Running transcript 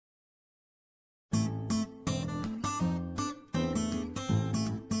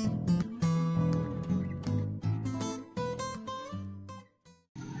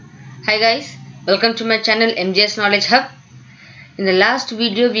Hi guys, welcome to my channel MJS Knowledge Hub. In the last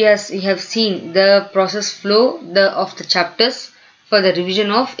video we have seen the process flow of the chapters for the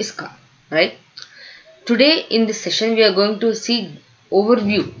revision of Isca, right? Today in this session we are going to see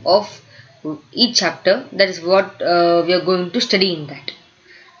overview of each chapter. That is what we are going to study in that.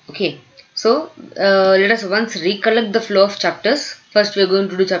 Okay, so let us once recollect the flow of chapters. First we are going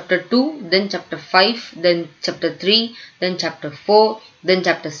to do chapter 2, then chapter 5, then chapter 3, then chapter 4, then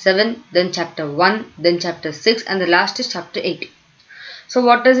chapter 7, then chapter 1, then chapter 6, and the last is chapter 8. So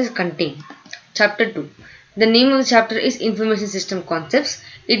what does it contain? Chapter 2. The name of the chapter is Information System Concepts.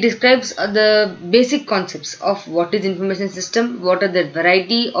 It describes the basic concepts of what is information system, what are the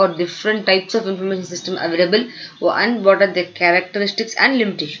variety or different types of information system available, and what are their characteristics and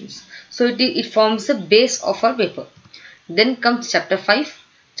limitations. So it forms the base of our paper. Then comes chapter 5.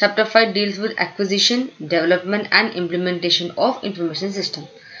 Chapter 5 deals with acquisition, development and implementation of information system.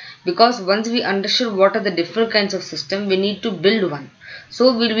 Because once we understood what are the different kinds of system, we need to build one.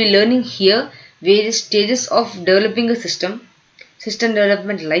 So we will be learning here various stages of developing a system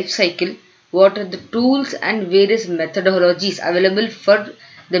development life cycle, what are the tools and various methodologies available for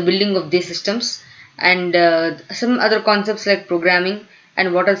the building of these systems, and some other concepts like programming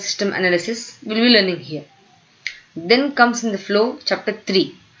and what are system analysis we will be learning here. Then comes in the flow chapter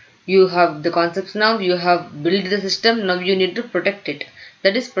 3. You have the concepts now, you have built the system, now you need to protect it.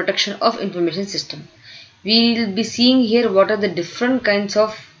 That is protection of information system. We will be seeing here what are the different kinds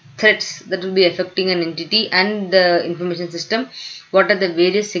of threats that will be affecting an entity and the information system. What are the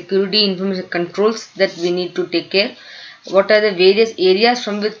various security information controls that we need to take care. What are the various areas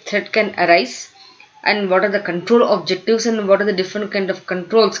from which threat can arise. And what are the control objectives and what are the different kind of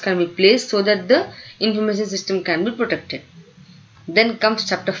controls can be placed so that the information system can be protected. Then comes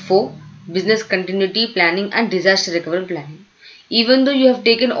chapter 4, business continuity planning and disaster recovery planning. Even though you have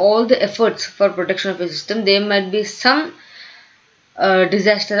taken all the efforts for protection of a system, there might be some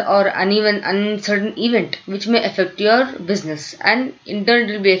disaster or uncertain event which may affect your business, and in turn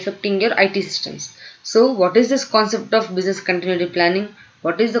it will be affecting your IT systems. So what is this concept of business continuity planning?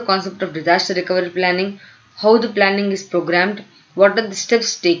 What is the concept of disaster recovery planning? How the planning is programmed? What are the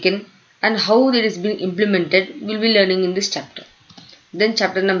steps taken? And how it is being implemented? We will be learning in this chapter. Then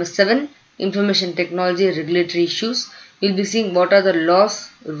chapter number 7, information technology regulatory issues. We will be seeing what are the laws,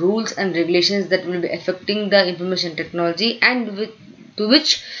 rules and regulations that will be affecting the information technology and to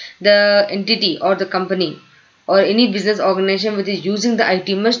which the entity or the company or any business organization which is using the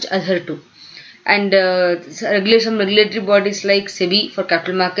IT must adhere to. And some regulatory bodies like SEBI for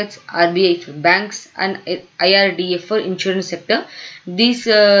capital markets, RBI for banks and IRDA for insurance sector. These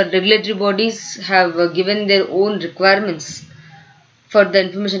regulatory bodies have given their own requirements for the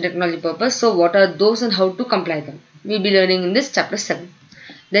information technology purpose. So what are those and how to comply them? We will be learning in this chapter 7.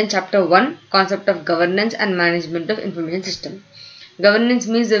 Then chapter 1, concept of governance and management of information system. Governance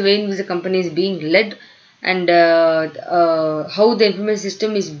means the way in which the company is being led and how the information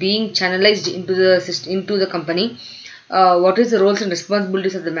system is being channelized into the company. What is the roles and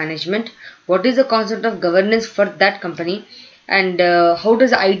responsibilities of the management? What is the concept of governance for that company? And how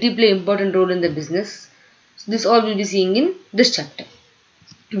does the IT play important role in the business? So this all we will be seeing in this chapter.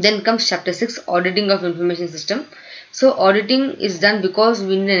 Then comes chapter 6, auditing of information system. So auditing is done because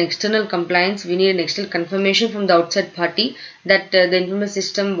we need an external compliance, we need an external confirmation from the outside party that the information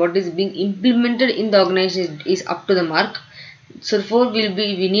system what is being implemented in the organization is up to the mark. So therefore we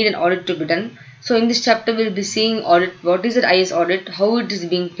need an audit to be done. So in this chapter we will be seeing audit, what is the IS audit, how it is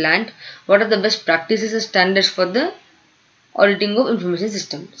being planned, what are the best practices and standards for the auditing of information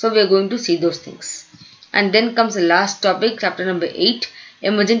system. So we are going to see those things. And then comes the last topic, chapter number 8,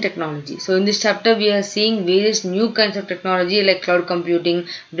 emerging technology. So in this chapter we are seeing various new kinds of technology like cloud computing,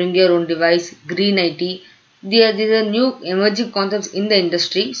 bring your own device, green IT. These are new emerging concepts in the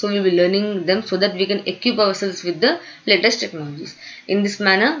industry. So we will be learning them so that we can equip ourselves with the latest technologies. In this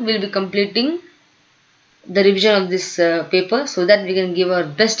manner we will be completing the revision of this paper so that we can give our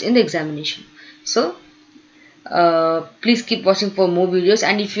best in the examination. So please keep watching for more videos,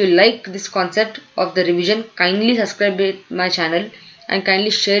 and if you like this concept of the revision, kindly subscribe to my channel and kindly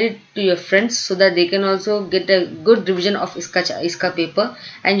share it to your friends so that they can also get a good revision of Isca paper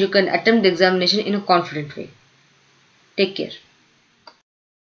and you can attempt the examination in a confident way. Take care.